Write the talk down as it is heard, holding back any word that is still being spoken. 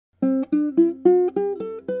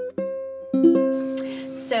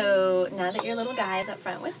your little guy is up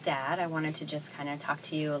front with Dad, I wanted to just kind of talk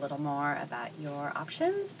to you a little more about your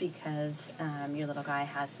options because your little guy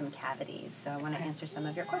has some cavities. So I want to answer some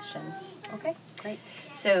of your questions. Okay, great.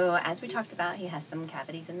 So as we talked about, he has some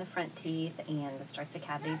cavities in the front teeth and the starts of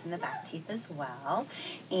cavities in the back teeth as well.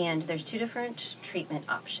 And there's two different treatment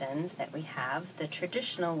options that we have. The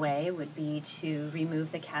traditional way would be to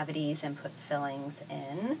remove the cavities and put fillings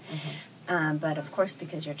in. But of course,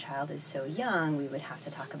 because your child is so young, we would have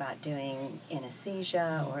to talk about doing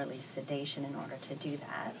anesthesia or at least sedation in order to do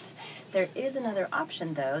that. There is another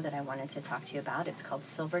option, though, that I wanted to talk to you about. It's called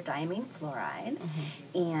Silver Diamine Fluoride.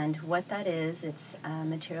 And what that is, it's a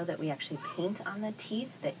material that we actually paint on the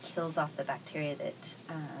teeth that kills off the bacteria that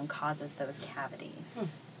causes those cavities.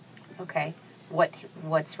 Okay.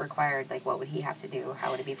 What's required? Like, what would he have to do?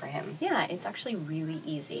 How would it be for him? Yeah, it's actually really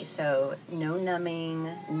easy. So no numbing,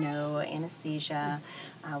 no anesthesia.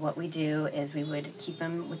 What we do is we would keep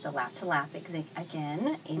him with the lap-to-lap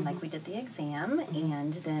again, and like we did the exam,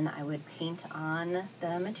 and then I would paint on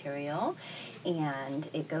the material, and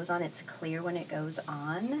it goes on. It's clear when it goes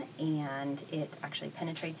on, and it actually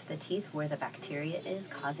penetrates the teeth where the bacteria is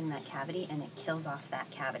causing that cavity, and it kills off that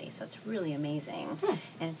cavity. So it's really amazing,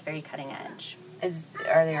 and it's very cutting edge.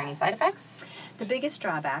 Are there any side effects? The biggest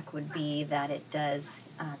drawback would be that it does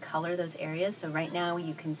color those areas. So right now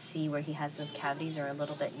you can see where he has those cavities are a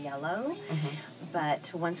little bit yellow,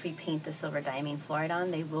 but once we paint the Silver Diamine Fluoride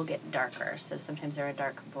on, they will get darker. So sometimes they're a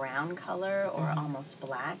dark brown color or almost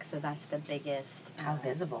black. So that's the biggest. How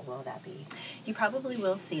visible will that be? You probably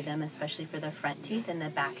will see them, especially for the front teeth and the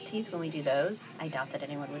back teeth. When we do those, I doubt that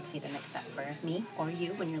anyone would see them except for me or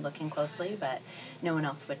you when you're looking closely, but no one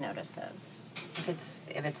else would notice those.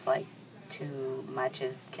 If it's like too much,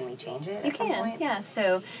 can we change it? You can, yeah.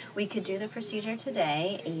 So we could do the procedure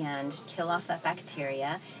today and kill off that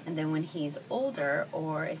bacteria, and then when he's older,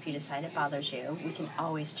 or if you decide it bothers you, we can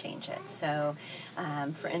always change it. So,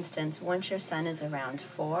 for instance, once your son is around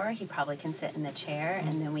 4, he probably can sit in the chair,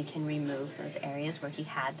 and then we can remove those areas where he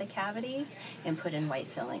had the cavities and put in white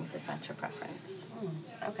fillings if that's your preference.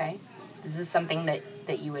 Okay. Is this something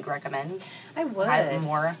that you would recommend? I would.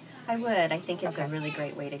 I would. I think it's Okay. a really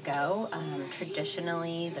great way to go.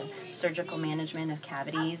 Traditionally, the surgical management of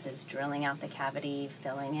cavities is drilling out the cavity,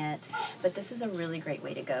 filling it, but this is a really great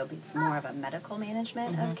way to go. It's more of a medical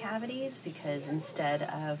management of cavities because instead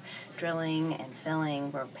of drilling and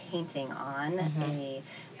filling, we're painting on a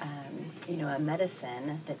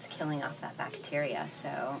medicine that's killing off that bacteria.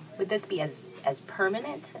 So, would this be as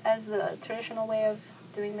permanent as the traditional way of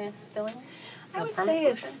doing the fillings? I would say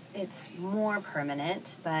it's more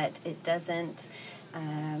permanent, but it doesn't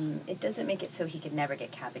make it so he could never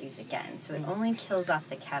get cavities again. So it only kills off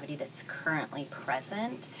the cavity that's currently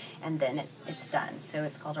present, and then it's done. So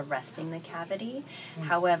it's called arresting the cavity.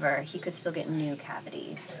 However, he could still get new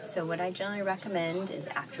cavities. So what I generally recommend is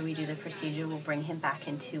after we do the procedure, we'll bring him back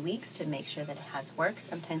in 2 weeks to make sure that it has worked.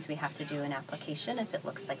 Sometimes we have to do an application if it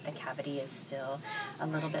looks like the cavity is still a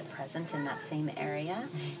little bit present in that same area.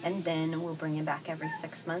 And then we'll bring him back every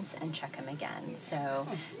 6 months and check him again. So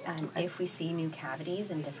if we see new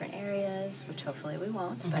cavities in different areas, which hopefully we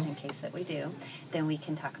won't, but in case that we do, then we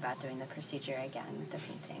can talk about doing the procedure again with the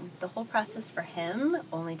painting. The whole process for him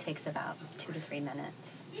only takes about 2 to 3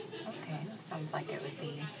 minutes. Okay, that sounds like it would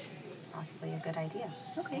be possibly a good idea.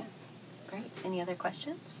 Okay, great. Any other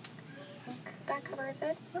questions? I think that covers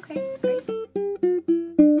it. Okay, great.